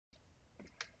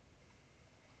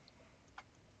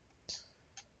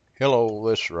Hello,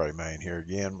 this is Ray Main here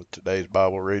again with today's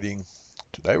Bible reading.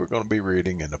 Today we're going to be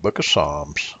reading in the book of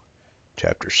Psalms,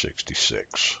 chapter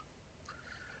 66.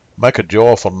 Make a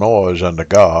joyful noise unto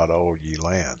God, all ye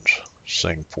lands.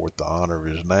 Sing forth the honor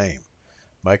of his name.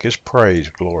 Make his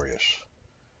praise glorious.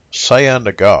 Say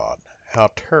unto God, how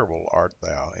terrible art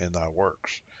thou in thy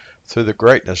works. Through the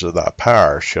greatness of thy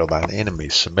power shall thine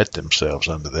enemies submit themselves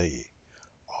unto thee.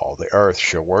 All the earth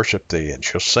shall worship thee, and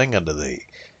shall sing unto thee.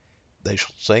 They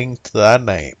shall sing to thy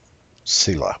name,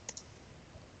 Selah.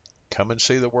 Come and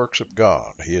see the works of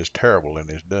God. He is terrible in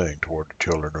his doing toward the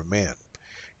children of men.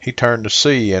 He turned the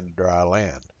sea into dry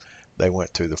land. They went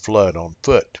through the flood on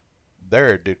foot.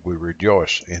 There did we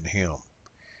rejoice in him.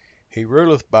 He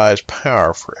ruleth by his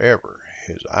power forever.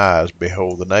 His eyes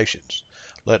behold the nations.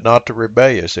 Let not the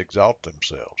rebellious exalt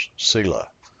themselves, Selah.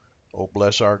 O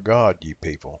bless our God, ye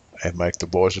people, and make the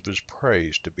voice of his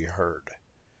praise to be heard,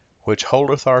 which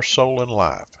holdeth our soul in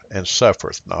life, and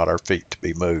suffereth not our feet to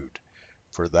be moved.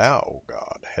 For thou, O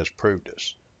God, hast proved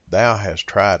us. Thou hast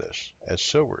tried us, as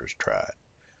silver is tried.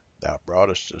 Thou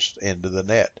broughtest us into the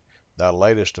net. Thou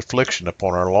laidest affliction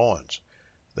upon our loins.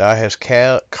 Thou hast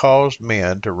caused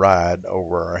men to ride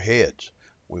over our heads.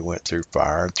 We went through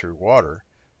fire and through water,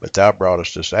 but thou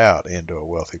broughtest us out into a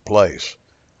wealthy place.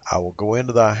 I will go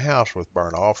into thy house with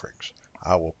burnt offerings.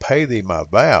 I will pay thee my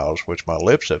vows which my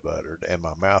lips have uttered, and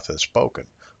my mouth hath spoken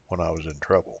when I was in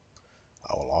trouble.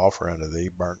 I will offer unto thee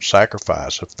burnt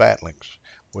sacrifice of fatlings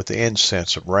with the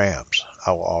incense of rams.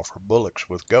 I will offer bullocks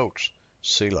with goats,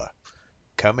 Selah.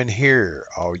 Come and hear,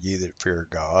 all ye that fear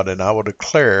God, and I will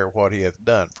declare what he hath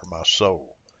done for my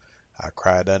soul. I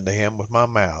cried unto him with my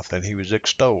mouth, and he was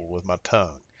extolled with my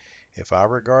tongue. If I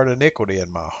regard iniquity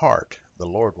in my heart, the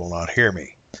Lord will not hear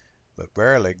me. But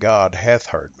verily God hath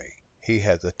heard me. He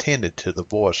hath attended to the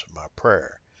voice of my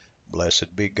prayer.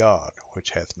 Blessed be God,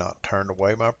 which hath not turned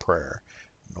away my prayer,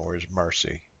 nor his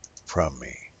mercy from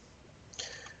me.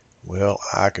 Well,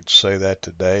 I could say that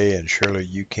today, and surely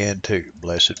you can too.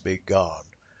 Blessed be God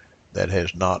that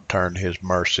has not turned his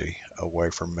mercy away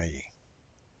from me.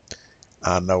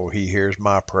 I know he hears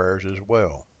my prayers as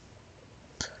well.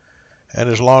 And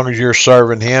as long as you're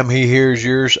serving him, he hears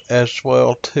yours as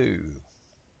well too.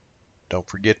 Don't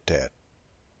forget that.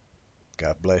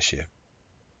 God bless you.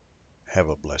 Have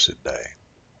a blessed day.